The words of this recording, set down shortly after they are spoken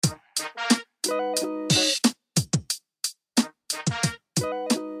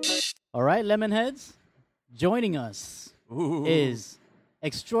All right, Lemonheads. Joining us Ooh. is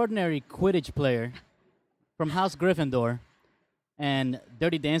extraordinary Quidditch player from House Gryffindor and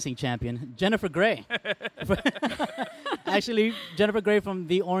Dirty Dancing champion, Jennifer Gray. Actually, Jennifer Gray from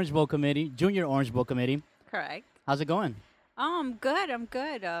the Orange Bowl Committee, Junior Orange Bowl Committee. Correct. How's it going? I'm good.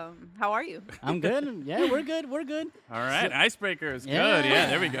 How are you? I'm good. Yeah, we're good. We're good. All right, icebreaker is Yeah. good. Yeah,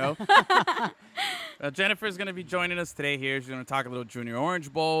 there we go. Jennifer's going to be joining us today here. She's going to talk a little Junior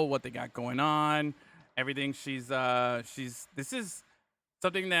Orange Bowl, what they got going on, everything. This is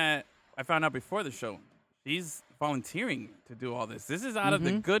something that I found out before the show. She's volunteering to do all this. This is out of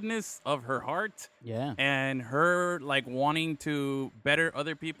the goodness of her heart Yeah. and her like wanting to better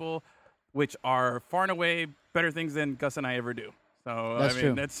other people, which are far and away better things than Gus and I ever do. So That's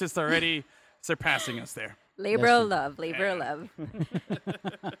true. that's just already surpassing us there. Labor That's of love. Labor of love.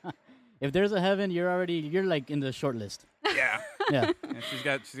 If there's a heaven, you're like in the short list. Yeah. Yeah. And she's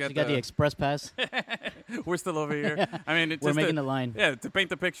got She got the express pass. We're still over here. I mean, it's We're just making the line. Yeah, to paint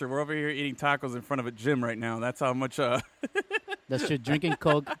the picture, we're over here eating tacos in front of a gym right now. That's how much. That's true. Drinking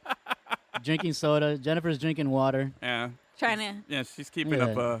Coke, drinking soda. Jennifer's drinking water. Yeah. Trying to Yeah, she's keeping Yeah.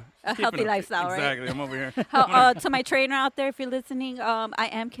 up a she's keeping healthy up- lifestyle, right? Exactly. I'm over here. to my trainer out there, if you're listening, I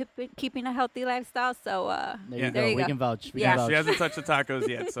am keeping a healthy lifestyle. So There Yeah. you go. There you We go. can vouch. We Yeah. can vouch. She hasn't touched the tacos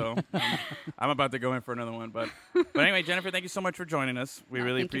yet, so I'm about to go in for another one. But anyway, Jennifer, thank you so much for joining us. We No,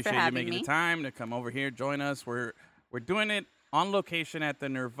 really thank you for appreciate you having making me. the time to come over here, join us. We're doing it on location at the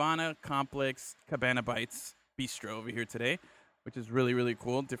Nirvana Complex Cabana Bites Bistro over here today, which is really, really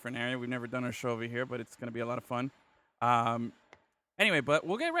cool. Different area. We've never done our show over here, but it's going to be a lot of fun. Anyway, but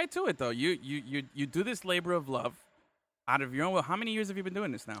we'll get right to it, though. You do this labor of love out of your own will. How many years have you been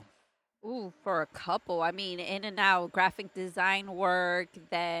doing this now? ooh, for a couple. I mean, in and out, graphic design work,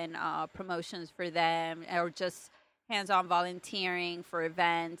 then promotions for them, or just hands-on volunteering for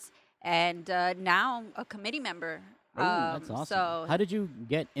events, and now a committee member. That's awesome. So How did you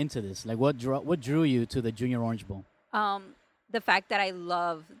get into this? Like, what drew you to the Junior Orange Bowl? the fact that I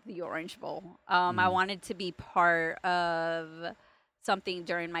love the Orange Bowl. I wanted to be part of something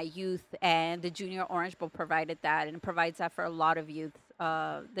during my youth, and the Junior Orange Bowl provided that, and provides that for a lot of youth.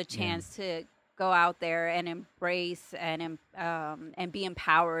 The chance to go out there and embrace and be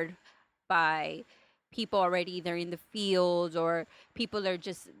empowered by people already either in the field or people that are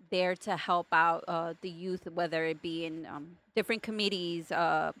just there to help out the youth, whether it be in different committees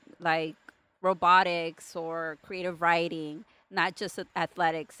like robotics or creative writing, not just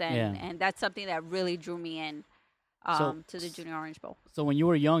athletics. And that's something that really drew me in to the Junior Orange Bowl. So when you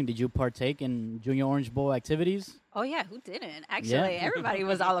were young, did you partake in Junior Orange Bowl activities? Oh, yeah, who didn't? Actually, everybody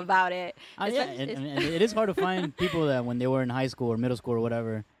was all about it. Yeah, and it is hard to find people that when they were in high school or middle school or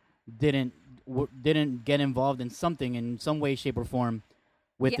whatever didn't get involved in something in some way, shape, or form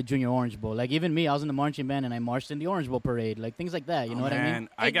with the Junior Orange Bowl. Like even me, I was in the marching band and I marched in the Orange Bowl parade, like things like that. You know what I mean?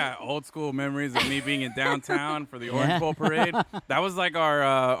 I got old school memories of me being in downtown for the Orange Bowl parade. That was like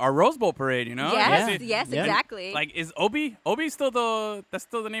our Rose Bowl parade, you know? Yes, Yeah. exactly. Like, is Obi still that's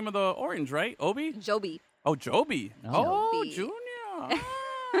still the name of the orange, right? Obi? Joby. Oh, Joby. Oh. Oh, Joby. Junior.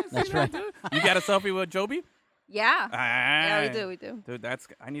 That's See right. that, dude? You got a selfie with Joby? Yeah. Ah. Yeah, we do. Dude,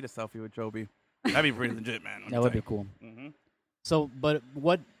 I need a selfie with Joby. That'd be pretty legit, man. That would be cool. Mm-hmm. So, but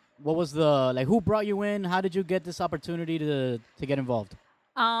what was the who brought you in? How did you get this opportunity to get involved?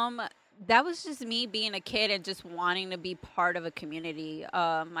 That was just me being a kid and just wanting to be part of a community.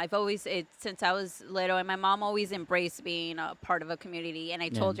 I've always, since I was little, and my mom always embraced being a part of a community. And I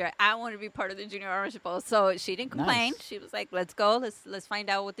told her I want to be part of the Junior Orange Bowl, so she didn't complain. Nice. She was like, "Let's go. Let's find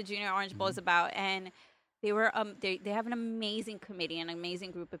out what the Junior Orange Bowl is about." And they were they have an amazing committee, an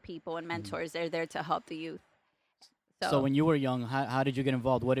amazing group of people and mentors. They're there to help the youth. So when you were young, how did you get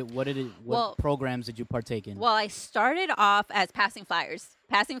involved? What programs did you partake in? Well, I started off as passing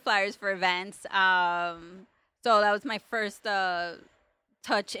flyers for events. So that was my first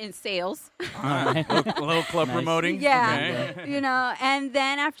touch in sales. All right. a little club Nice. promoting. Yeah, Okay. and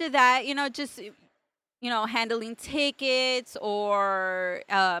then after that, just handling tickets or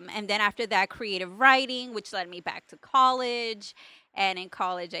and then after that, creative writing, which led me back to college. And in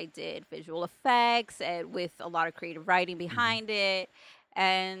college, I did visual effects with a lot of creative writing behind it.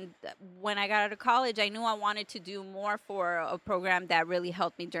 And when I got out of college, I knew I wanted to do more for a program that really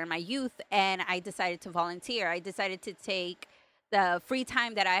helped me during my youth. And I decided to volunteer. I decided to take the free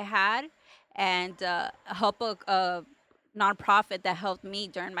time that I had and help a nonprofit that helped me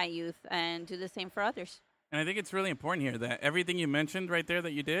during my youth and do the same for others. And I think it's really important here that everything you mentioned right there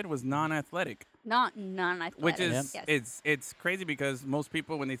that you did was non-athletic. Not non-athletic. Which is yes. it's crazy because most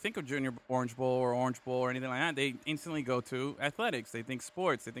people, when they think of Junior Orange Bowl or Orange Bowl or anything like that, they instantly go to athletics. They think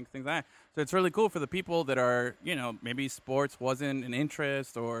sports. They think things like that. So it's really cool for the people that are, maybe sports wasn't an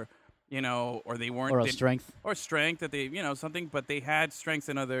interest or, or they weren't. Or a strength. Or strength that they, something, but they had strengths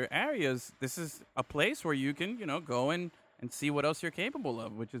in other areas. This is a place where you can, go and see what else you're capable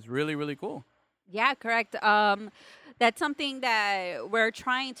of, which is really, really cool. Yeah, correct. That's something that we're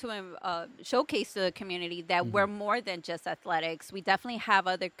trying to showcase to the community, that we're more than just athletics. We definitely have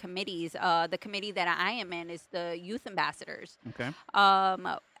other committees. The committee that I am in is the Youth Ambassadors. Okay.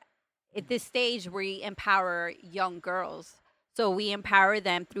 At this stage, we empower young girls. So we empower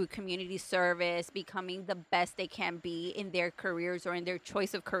them through community service, becoming the best they can be in their careers or in their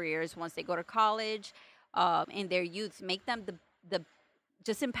choice of careers once they go to college, in their youth. Make them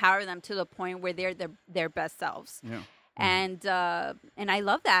just empower them to the point where they're their best selves. Yeah. And I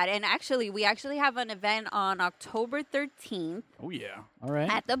love that. And we actually have an event on October 13th. Oh, yeah. All right.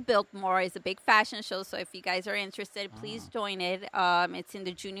 At the Biltmore. It's a big fashion show. So if you guys are interested, please join it. It's in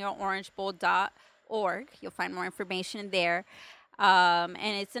the juniororangeball.org. You'll find more information there. And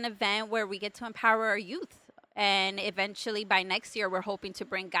it's an event where we get to empower our youth. And eventually by next year, we're hoping to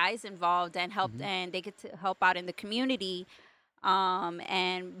bring guys involved and help, and they get to help out in the community.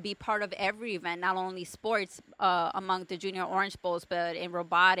 And be part of every event, not only sports among the Junior Orange Bowls, but in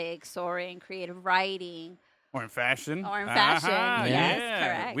robotics or in creative writing. Or in fashion. Yes,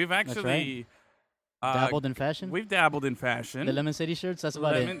 yeah. correct. We've actually... dabbled in fashion? We've dabbled in fashion. The Lemon City shirts, that's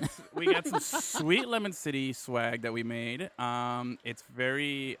about it. We got some sweet Lemon City swag that we made. It's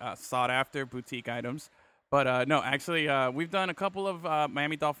very sought after boutique items. But no, actually, we've done a couple of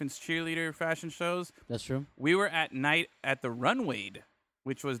Miami Dolphins cheerleader fashion shows. That's true. We were at night at the Runwade,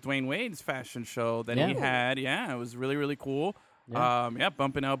 which was Dwayne Wade's fashion show that he had. Yeah, it was really, really cool. Yeah,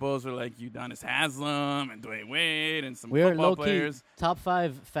 bumping elbows were like Udonis Haslam and Dwayne Wade and some football players. Top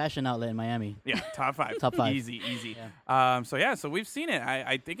 5 fashion outlet in Miami. Yeah, top 5. Top 5. Easy. Yeah. So we've seen it.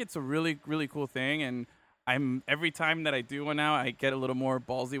 I think it's a really, really cool thing. And every time that I do one now, I get a little more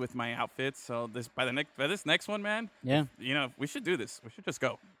ballsy with my outfits. So by this next one, man, we should do this. We should just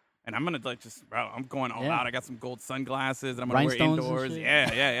go. And I'm gonna I'm going all out. I got some gold sunglasses, and I'm gonna wear indoors.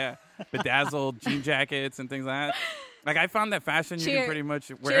 Yeah. Bedazzled jean jackets and things like that. Like I found that fashion you can pretty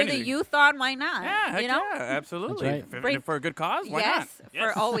much wear anything. The youth on, why not? Yeah, you know? Yeah, absolutely. Right. For a good cause, why not?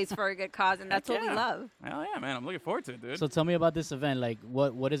 Yes, always for a good cause, and that's what we love. Hell yeah, man! I'm looking forward to it, dude. So tell me about this event. Like,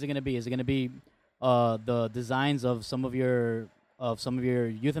 what is it gonna be? Is it gonna be the designs of some of your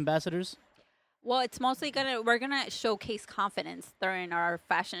youth ambassadors? Well, it's mostly we're gonna showcase confidence during our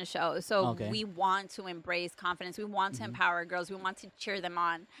fashion show. So we want to embrace confidence. We want to empower girls. We want to cheer them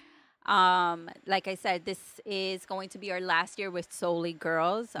on. Like I said, this is going to be our last year with solely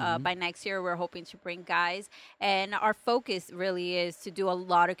girls. By next year, we're hoping to bring guys. And our focus really is to do a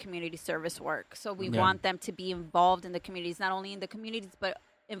lot of community service work. So we want them to be involved in the communities, not only in the communities, but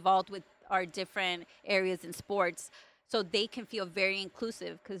involved with our different areas in sports, so they can feel very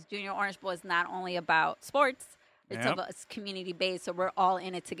inclusive, because Junior Orange Bowl is not only about sports, it's community-based, so we're all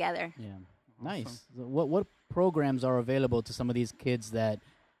in it together. Yeah, nice. So what programs are available to some of these kids that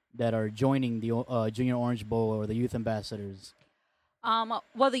are joining the Junior Orange Bowl or the Youth Ambassadors?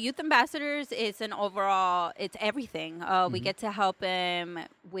 Well, the Youth Ambassadors is it's everything. We get to help them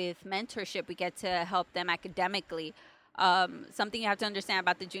with mentorship. We get to help them academically. Something you have to understand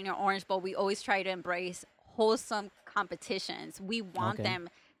about the Junior Orange Bowl, we always try to embrace wholesome competitions. We want them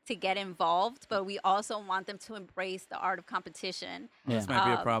to get involved, but we also want them to embrace the art of competition. Yeah. This might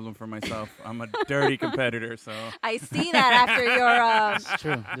be a problem for myself. I'm a dirty competitor, so. I see that after your... This is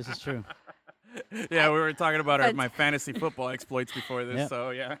true. This is true. Yeah, we were talking about my fantasy football exploits before this, so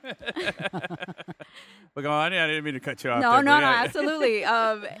yeah. But go on. Yeah, I didn't mean to cut you off. No, absolutely.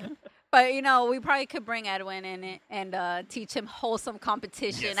 But, we probably could bring Edwin in and teach him wholesome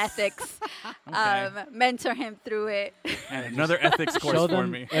competition ethics, mentor him through it. And another ethics course Show for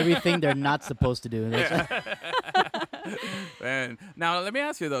them me. everything they're not supposed to do. And now, let me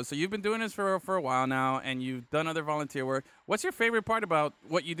ask you, though. So you've been doing this for a while now, and you've done other volunteer work. What's your favorite part about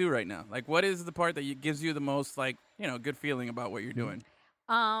what you do right now? Like, what is the part that gives you the most, good feeling about what you're doing?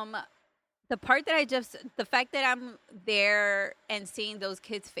 The part that the fact that I'm there and seeing those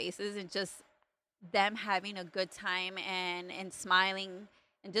kids' faces and just them having a good time and smiling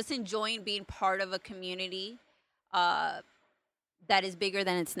and just enjoying being part of a community that is bigger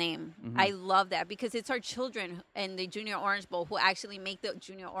than its name. I love that, because it's our children in the Junior Orange Bowl who actually make the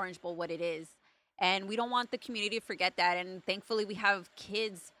Junior Orange Bowl what it is. And we don't want the community to forget that. And thankfully, we have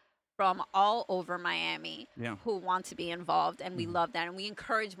kids from all over Miami Yeah. who want to be involved, and we love that. And we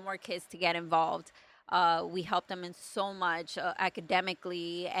encourage more kids to get involved. We help them in so much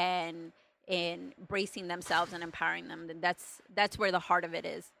academically and in bracing themselves and empowering them. And that's where the heart of it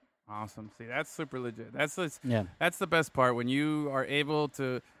is. Awesome. See, that's super legit. That's Yeah. that's the best part when you are able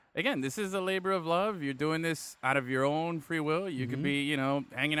to. Again, this is a labor of love. You're doing this out of your own free will. You could be,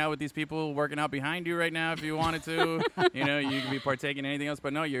 hanging out with these people, working out behind you right now if you wanted to. You could be partaking in anything else.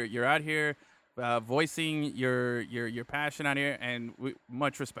 But no, you're out here voicing your passion out here, and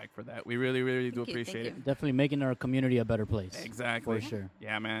much respect for that. We really, really do Thank you, appreciate thank it. Definitely making our community a better place. Exactly. For sure.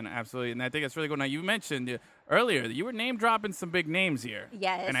 Yeah, man, absolutely. And I think it's really cool. Now, you mentioned earlier that you were name dropping some big names here.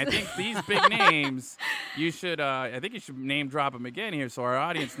 Yes. And I think these big names, you should name drop them again here so our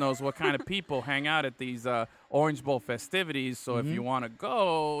audience knows what kind of people hang out at these Orange Bowl festivities. So if you want to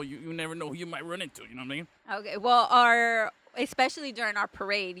go, you never know who you might run into. You know what I mean? Okay. Well, especially during our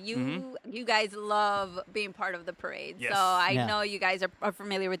parade, you guys love being part of the parade. Yes. So I Yeah. know you guys are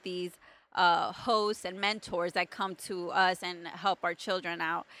familiar with these hosts and mentors that come to us and help our children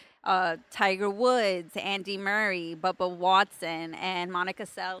out. Tiger Woods, Andy Murray, Bubba Watson, and Monica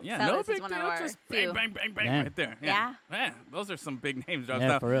Seles No is big one deal. of our Just few. bang, bang, bang, bang Yeah. right there. Yeah. Man, those are some big names. Drops. Yeah,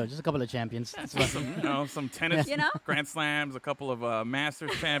 Now, for real. Just a couple of champions. That's fine. some tennis You know? Grand Slams, a couple of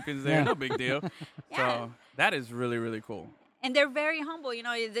Masters champions there. Yeah. No big deal. Yeah. So that is really, really cool. And they're very humble.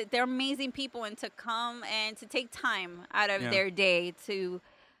 They're amazing people, and to come and to take time out of Yeah. their day to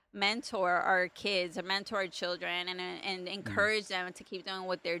mentor our kids or mentor our children and encourage them to keep doing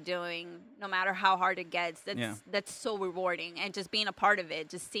what they're doing no matter how hard it gets. That's so rewarding, and just being a part of it,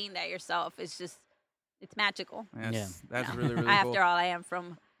 just seeing that yourself is just, it's magical. That's really, really cool. After all, I am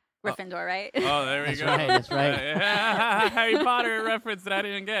from Gryffindor, right? Oh, there we That's go. right, that's right. Harry Potter reference that I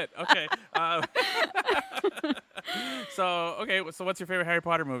didn't get. Okay. So what's your favorite Harry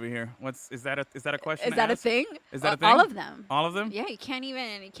Potter movie here? Is that a question? Is to that a ask? thing? Is that a thing? All of them. All of them? Yeah, you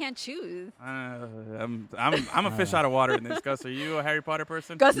can't choose. I'm a fish out of water in this. Gus, are you a Harry Potter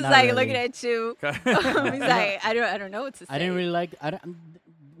person? Gus is Not like really. looking at you. He's like, I don't know what to say. I didn't really like.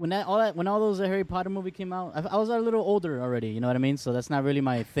 When all those Harry Potter movie came out, I was a little older already. You know what I mean? So that's not really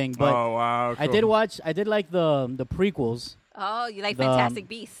my thing. But Oh wow! I cool. I did like the prequels, Oh, you like The, Fantastic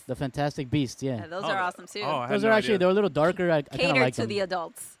Beasts? the Fantastic Beasts. Yeah, Yeah, those Oh, are awesome too. Oh, I had those no are actually idea. they're a little darker. I kind of Catered like to them. the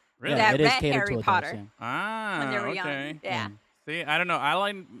adults. Really? Yeah, That it is read catered Harry to adults, Potter. yeah. Ah, When they were okay. young. Yeah. See, I don't know. I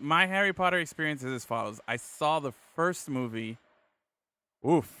like my Harry Potter experience is as follows. I saw the first movie,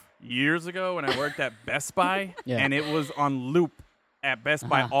 years ago when I worked at Best Buy, Yeah. and it was on loop at Best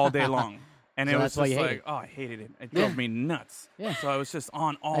Buy all day long. And So it was that's why just you hate like, it. I hated it. It drove Yeah. me nuts. Yeah. So I was just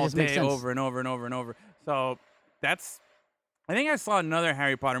on all just makes day, sense. over and over and over and over. So I think I saw another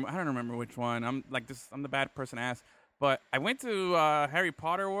Harry Potter. I don't remember which one. I'm the bad person to ask. But I went to Harry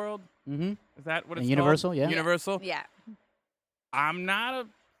Potter World. Mm-hmm. Is that what it's And Universal, called? yeah. Universal. Yeah. I'm not a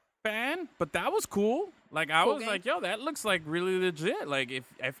fan, but that was cool. Like I Cool was game. like, yo, that looks like really legit. Like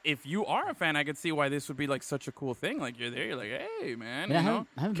if you are a fan, I could see why this would be like such a cool thing. Like you're there, you're like, hey man, Yeah, you know,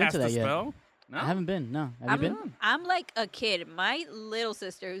 I haven't been cast to that a yet. spell. No? I haven't been. No, have you been? I'm like a kid. My little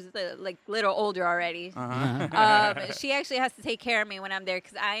sister, who's little older already, Uh-huh. she actually has to take care of me when I'm there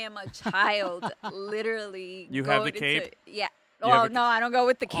because I am a child. Literally, You have the going cape? into- yeah. You have Oh a- no, I don't go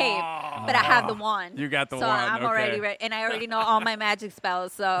with the cape, but I have the wand. You got the so wand, I'm already okay. ready, and I already know all my magic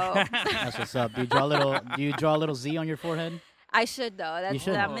spells. So That's what's up. Do you draw a little Z on your forehead? I should though. You That's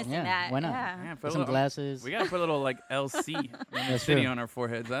should. I'm missing Yeah, that. why not? Yeah. Yeah, put Put a some little- glasses. We gotta put a little like LC That's city true. on our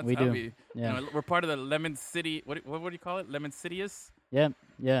foreheads. That'd We do. be. Yeah. You know, we're part of the Lemon City. What do you call it? Lemon Cityus? Yeah,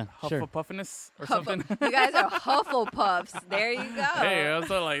 sure. Hufflepuffiness or Huffle- something? You guys are Hufflepuffs. There you go. Hey,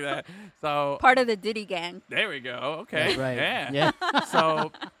 something like that. So Part of the Diddy gang. there we go. Okay. That's right. Yeah.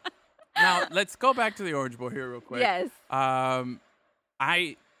 So now let's go back to the Orange Bowl here real quick. Yes.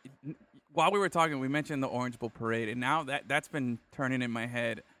 While we were talking, we mentioned the Orange Bowl parade, and now that's been turning in my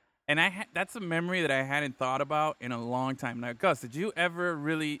head, and that's a memory that I hadn't thought about in a long time. Now, Gus, did you ever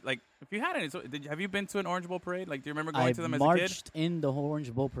really if you hadn't, have you been to an Orange Bowl parade? Like, do you remember going I to them as a kid? marched in the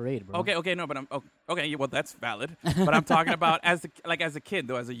Orange Bowl parade, bro. Okay, no, but okay. Yeah, well, that's valid. But I'm talking about as a kid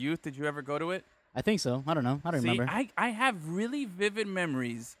though, as a youth. Did you ever go to it? I think so. I don't know. I don't remember. I have really vivid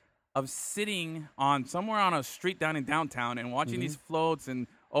memories of sitting somewhere on a street down in downtown and watching these floats and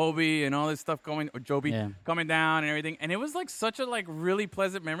Obi and all this stuff Joby coming down and everything. And it was like such a really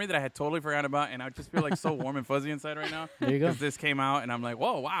pleasant memory that I had totally forgotten about. And I just feel like so warm and fuzzy inside right now. There you go. Because this came out and I'm like,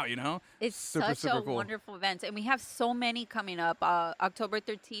 whoa, wow, you know? It's super, such super a cool. wonderful event, and we have so many coming up. October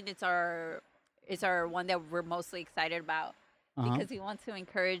 13th is our one that we're mostly excited about Uh-huh. because we want to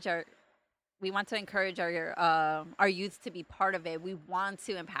encourage our we want to encourage our youth to be part of it. We want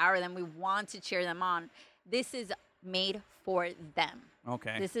to empower them. We want to cheer them on. This is made for them.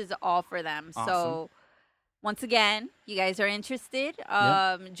 Okay. This is all for them. Awesome. So once again, you guys are interested,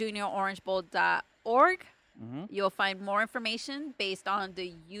 juniororangebowl.org. You'll find more information based on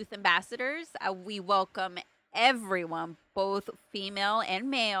the youth ambassadors. We welcome everyone, both female and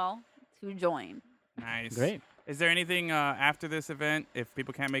male, to join. Nice. Great. Is there anything after this event? If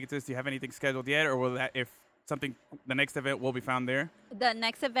people can't make it to this, do you have anything scheduled yet, or will that the next event will be found there? The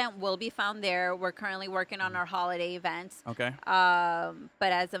next event will be found there. We're currently working on our holiday events. Okay.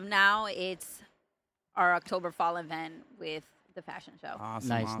 But as of now, it's our October fall event with the fashion show.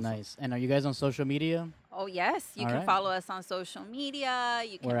 Awesome. Nice. And are you guys on social media? Oh, yes. You All can right. follow us on social media.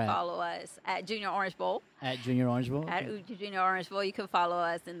 You can Where at? follow us at Junior Orange Bowl. At Junior Orange Bowl? At Junior Orange Bowl. You can follow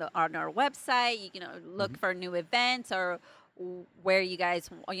us on our website. You can look for new events or where you guys,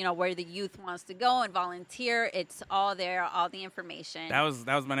 where the youth wants to go and volunteer. It's all there, all the information. That was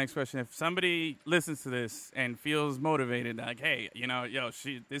my next question. If somebody listens to this and feels motivated, like, hey,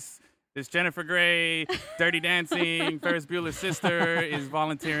 this Jennifer Grey, Dirty Dancing, Ferris Bueller's sister is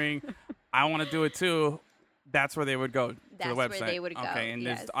volunteering. I want to do it too. That's where they would go. That's to the website. where they would go. Okay, and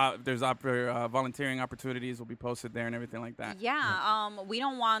yes. there's volunteering opportunities will be posted there and everything like that. Yeah, we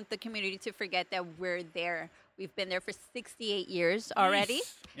don't want the community to forget that we're there. We've been there for 68 years already.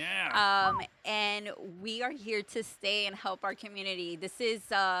 Yeah. And we are here to stay and help our community. This is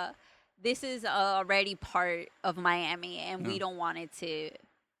already part of Miami, and we don't want it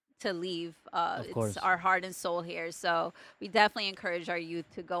to leave. course. It's our heart and soul here. So we definitely encourage our youth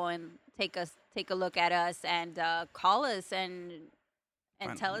to go and take a look at us and call us and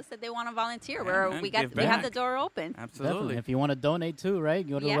tell us that they want to volunteer. Yeah, we give have back. the door open. Absolutely. Definitely. If you want to donate too, right?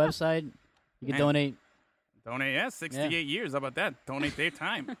 Go to the website. You can Man. donate. Donate, yeah, 68 years. How about that? Donate their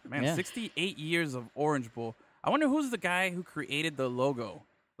time. Man, Yeah. 68 years of Orange Bowl. I wonder who's the guy who created the logo.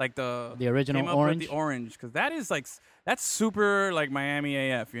 Like the original came up orange? with the orange, because that is that's super like Miami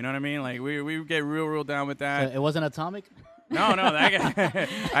AF. You know what I mean? Like we get real down with that. It wasn't Atomic? No, that guy.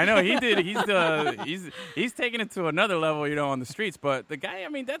 I know he did. He's taking it to another level, on the streets. But the guy, I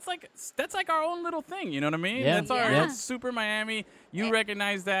mean, that's like our own little thing. You know what I mean? Yeah. That's our Yeah. that's super Miami. You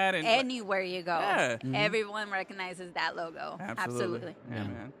recognize that, and Anywhere you go, Yeah. everyone recognizes that logo. absolutely. Yeah, Yeah.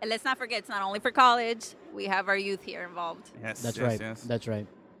 man. And let's not forget, it's not only for college. We have our youth here involved. Yes, That's yes, right. Yes. That's right.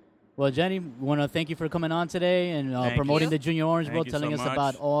 Well, Jenny, we want to thank you for coming on today and Thank promoting you. the Junior Orange Bowl, Thank you so telling us much.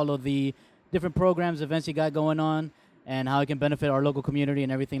 about all of the different programs, events you got going on, and how it can benefit our local community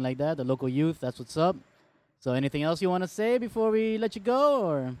and everything like that, the local youth. That's what's up. So anything else you want to say before we let you go?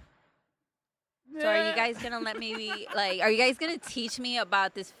 Or So are you guys gonna let me are you guys gonna teach me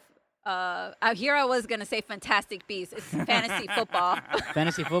about this? Here I was gonna say Fantastic Beasts. It's fantasy football.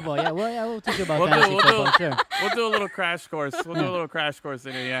 fantasy football? Yeah, we'll teach you about We'll do- fantasy we'll do- football, sure. We'll do a little crash course. We'll do a little crash course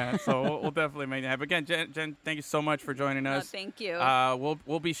in it, yeah. So we'll definitely make that happen. Again, Jen, thank you so much for joining No, us. thank you.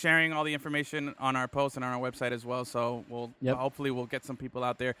 We'll be sharing all the information on our post and on our website as well. So hopefully we'll get some people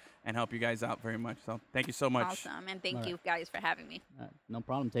out there and help you guys out very much. So thank you so much. Awesome, and thank All you guys for having me. No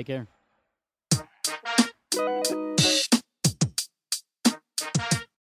problem. Take care.